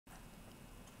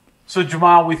So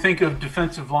Jahmile, we think of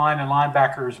defensive line and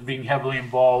linebackers being heavily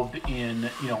involved in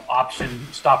option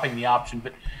stopping the option,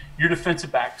 but your defensive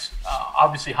backs,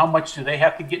 obviously, how much do they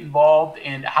have to get involved,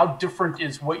 and how different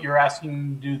is what you're asking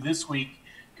them to do this week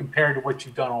compared to what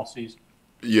you've done all season?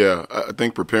 Yeah, I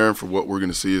think preparing for what we're going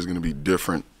to see is going to be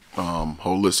different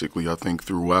holistically, I think,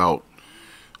 throughout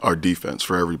our defense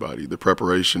for everybody. The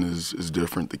preparation is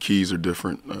different. The keys are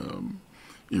different.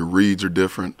 Your reads are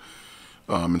different.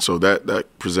 And so that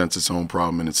presents its own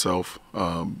problem in itself.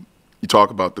 You talk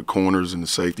about the corners and the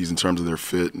safeties in terms of their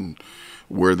fit and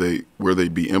where they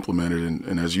be implemented.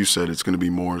 And as you said, it's going to be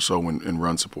more so in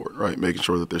run support, right? Making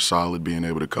sure that they're solid, being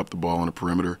able to cup the ball on the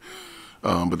perimeter.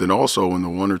 But then also in the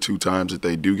one or two times that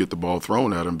they do get the ball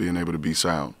thrown at them, being able to be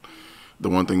sound. The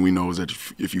one thing we know is that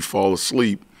if you fall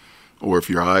asleep or if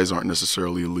your eyes aren't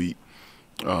necessarily elite,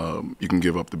 you can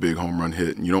give up the big home run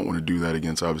hit. And you don't want to do that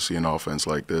against, obviously, an offense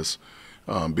like this.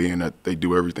 Being that they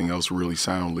do everything else really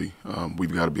soundly,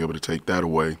 we've got to be able to take that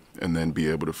away and then be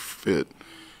able to fit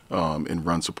in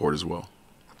run support as well.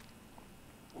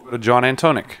 We'll go to John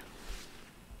Antonic.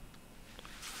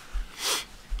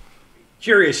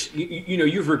 Curious,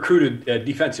 you've recruited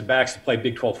defensive backs to play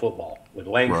Big 12 football with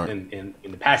length right. and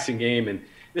in the passing game, and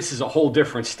this is a whole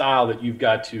different style that you've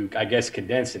got to, I guess,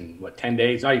 condense in, 10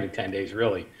 days? Not even 10 days,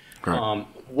 really. Right.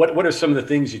 What are some of the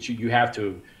things that you have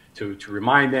to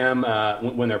remind them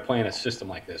when they're playing a system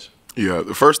like this? Yeah,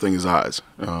 the first thing is eyes.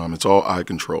 It's all eye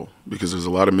control because there's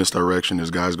a lot of misdirection.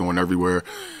 There's guys going everywhere.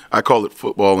 I call it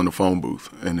football in the phone booth,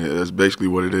 and that's basically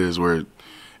what it is, where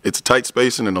it's a tight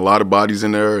spacing and a lot of bodies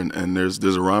in there, and there's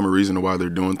a rhyme or reason to why they're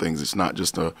doing things. It's not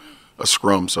just a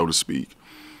scrum, so to speak.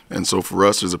 And so for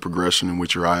us, there's a progression in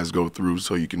which your eyes go through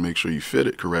so you can make sure you fit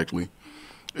it correctly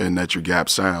and that your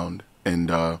gap's sound. And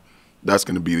that's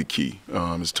going to be the key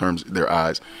in terms of their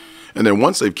eyes. And then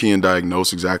once they've key and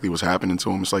diagnosed exactly what's happening to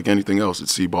them, it's like anything else.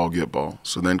 It's see ball, get ball.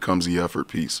 So then comes the effort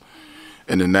piece.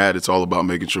 And in that, it's all about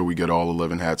making sure we get all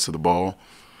 11 hats to the ball,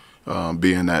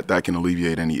 being that can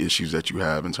alleviate any issues that you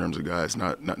have in terms of guys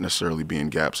not necessarily being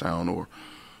gap sound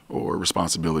or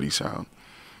responsibility sound.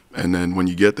 And then when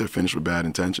you get there, finish with bad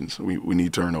intentions. We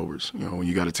need turnovers. When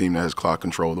you got a team that has clock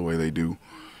control the way they do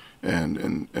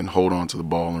and hold on to the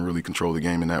ball and really control the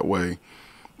game in that way,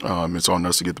 it's on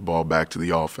us to get the ball back to the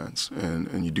offense.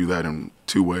 And you do that in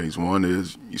two ways. One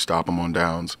is you stop them on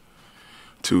downs.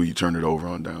 Two, you turn it over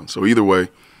on downs. So either way,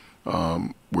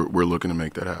 we're looking to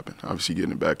make that happen, obviously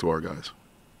getting it back to our guys.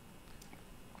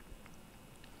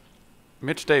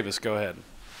 Mitch Davis, go ahead.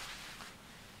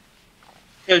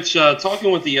 Coach,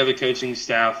 talking with the other coaching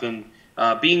staff and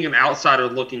being an outsider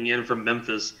looking in from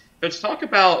Memphis, Coach, talk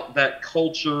about that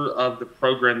culture of the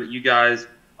program that you guys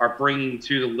are bringing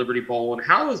to the Liberty Bowl, and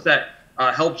how has that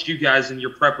helped you guys in your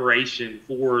preparation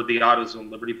for the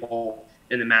AutoZone Liberty Bowl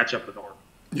in the matchup with Auburn?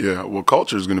 Yeah, well,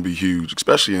 culture is going to be huge,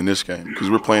 especially in this game, because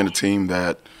we're playing a team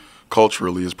that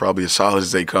culturally is probably as solid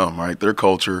as they come, right? Their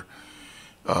culture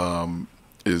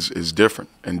is different,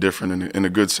 and different in a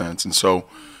good sense. And so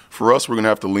for us, we're going to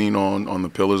have to lean on the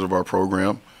pillars of our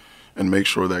program and make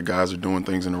sure that guys are doing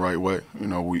things in the right way.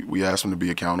 We ask them to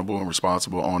be accountable and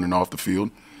responsible on and off the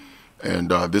field.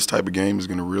 And this type of game is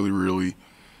going to really, really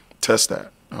test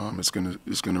that. It's going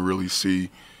to really see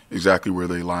exactly where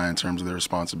they lie in terms of their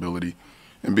responsibility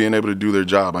and being able to do their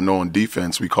job. I know on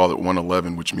defense we call it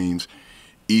 111, which means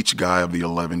each guy of the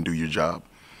 11 do your job.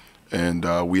 And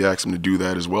we ask them to do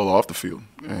that as well off the field.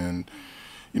 And,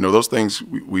 those things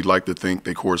we'd like to think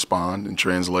they correspond and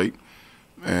translate.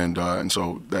 And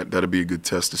so that'll be a good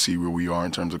test to see where we are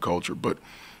in terms of culture. But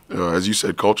as you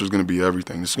said, culture is going to be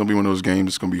everything. This is going to be one of those games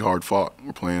that's going to be hard fought.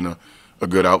 We're playing a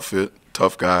good outfit,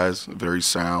 tough guys, very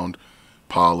sound,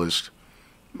 polished,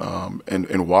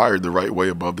 and wired the right way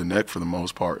above the neck for the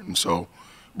most part. And so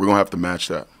we're going to have to match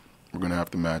that. We're going to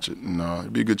have to match it. And it'll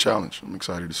be a good challenge. I'm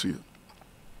excited to see it.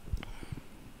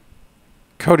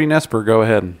 Cody Nesper, go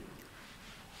ahead.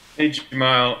 Hey,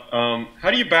 Jahmile,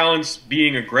 how do you balance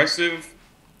being aggressive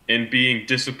and being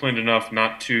disciplined enough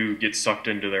not to get sucked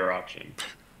into their option?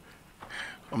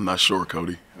 I'm not sure,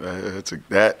 Cody.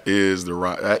 That is the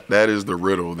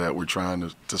riddle that we're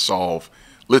trying to solve,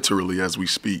 literally as we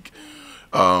speak.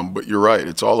 But you're right.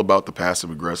 It's all about the passive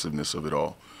aggressiveness of it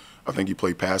all. I think you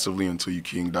play passively until you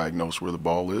can diagnose where the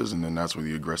ball is, and then that's where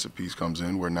the aggressive piece comes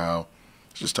in, where now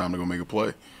it's just time to go make a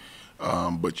play.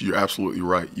 But you're absolutely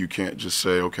right. You can't just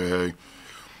say, okay, hey,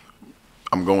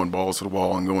 I'm going balls to the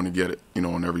wall and going to get it,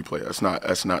 on every play. That's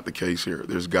not the case here.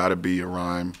 There's got to be a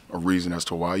rhyme, a reason as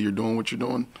to why you're doing what you're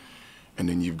doing, and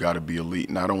then you've got to be elite,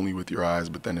 not only with your eyes,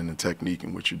 but then in the technique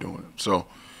in which you're doing it. So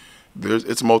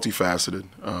it's multifaceted.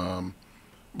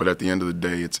 But at the end of the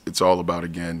day, it's all about,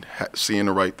 again, seeing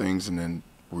the right things and then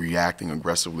reacting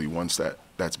aggressively once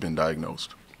that's been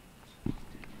diagnosed.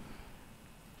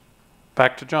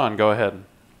 Back to John. Go ahead.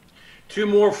 Two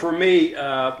more for me.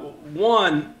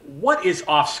 One, what is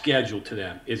off schedule to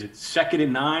them? Is it 2nd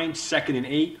and 9, 2nd and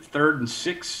 8, 3rd and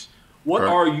 6? What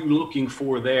are you looking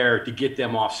for there to get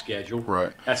them off schedule?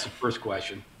 Right. That's the first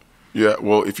question. Yeah,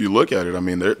 well, if you look at it, I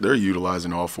mean, they're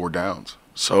utilizing all 4 downs.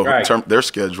 So their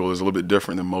schedule is a little bit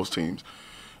different than most teams.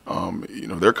 You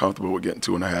know, they're comfortable with getting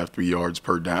 2.5, 3 yards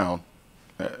per down.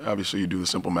 Obviously, you do the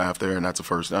simple math there, and that's a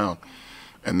first down.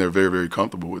 And they're very, very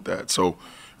comfortable with that. So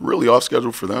really off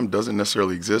schedule for them doesn't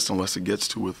necessarily exist unless it gets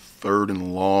to a 3rd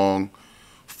and long,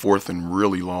 4th and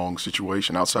really long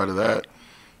situation. Outside of that,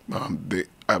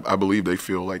 I believe they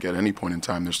feel like at any point in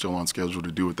time they're still on schedule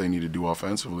to do what they need to do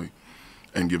offensively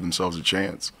and give themselves a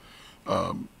chance.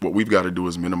 What we've got to do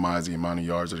is minimize the amount of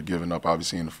yards that are given up,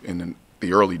 obviously, in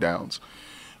the early downs,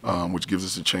 which gives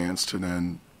us a chance to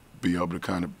then be able to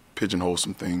kind of pigeonhole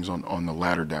some things on the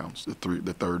latter downs, the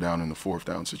 3rd down and the 4th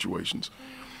down situations.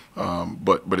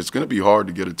 But it's going to be hard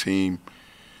to get a team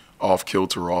off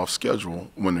kilter or off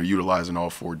schedule when they're utilizing all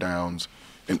 4 downs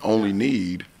and only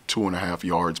need 2.5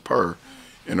 yards per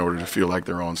in order to feel like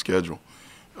they're on schedule.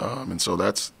 And so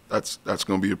that's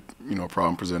going to be a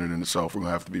problem presented in itself. We're going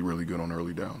to have to be really good on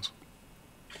early downs.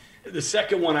 The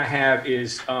second one I have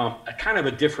is a kind of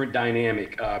a different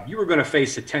dynamic. You were going to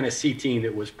face a Tennessee team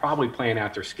that was probably playing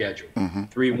out their schedule,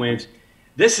 3 wins.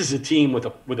 This is a team with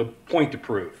a point to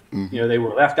prove. You know, they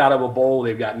were left out of a bowl.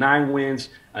 They've got 9 wins,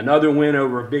 another win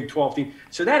over a Big 12 team.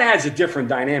 So that adds a different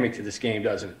dynamic to this game,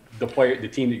 doesn't it? The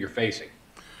team that you're facing.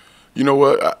 You know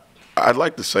what? I'd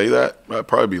like to say that. I'd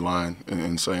probably be lying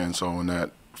in saying so. In that,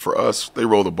 for us, they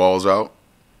roll the balls out.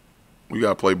 We got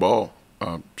to play ball.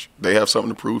 They have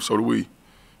something to prove, so do we.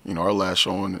 You know, our last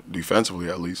showing, defensively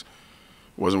at least,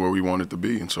 wasn't where we wanted to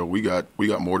be, and so we got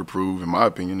more to prove, in my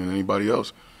opinion, than anybody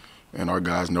else. And our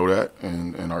guys know that,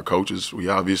 and our coaches, we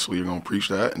obviously are going to preach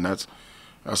that, and that's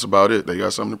about it. They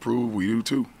got something to prove. We do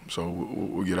too. So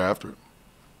we'll get after it.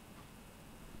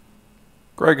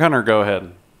 Greg Hunter, go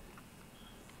ahead.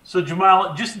 So,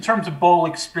 Jahmile, just in terms of bowl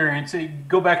experience,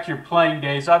 go back to your playing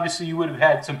days. Obviously, you would have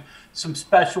had some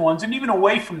special ones, and even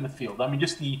away from the field. I mean,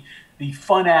 just the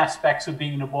fun aspects of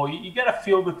being in a bowl. You got to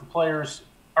feel that the players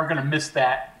are going to miss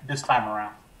that this time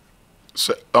around.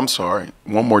 So, I'm sorry.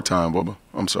 One more time, Bubba.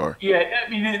 I'm sorry. Yeah, I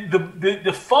mean,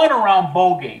 the fun around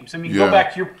bowl games. I mean, go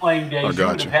back to your playing days. You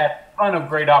would have had a ton of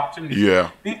great opportunities. Yeah.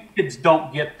 These kids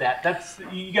don't get that.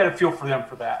 You got to feel for them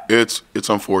for that. It's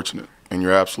unfortunate. And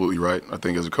you're absolutely right. I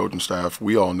think as a coaching staff,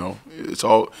 we all know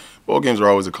bowl games are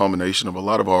always a culmination of a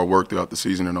lot of our work throughout the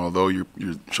season. And although you're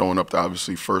showing up to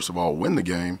obviously first of all win the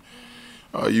game,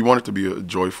 you want it to be a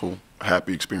joyful,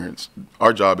 happy experience.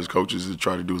 Our job as coaches is to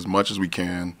try to do as much as we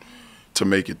can to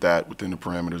make it that within the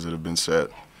parameters that have been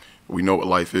set. We know what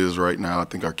life is right now. I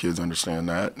think our kids understand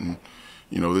that. And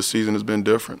you know, this season has been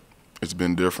different. It's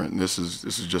been different. And this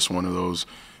is just one of those.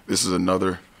 This is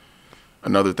another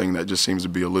thing that just seems to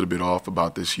be a little bit off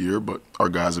about this year, but our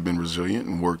guys have been resilient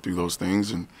and worked through those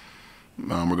things, and we're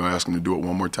going to ask them to do it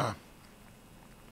one more time.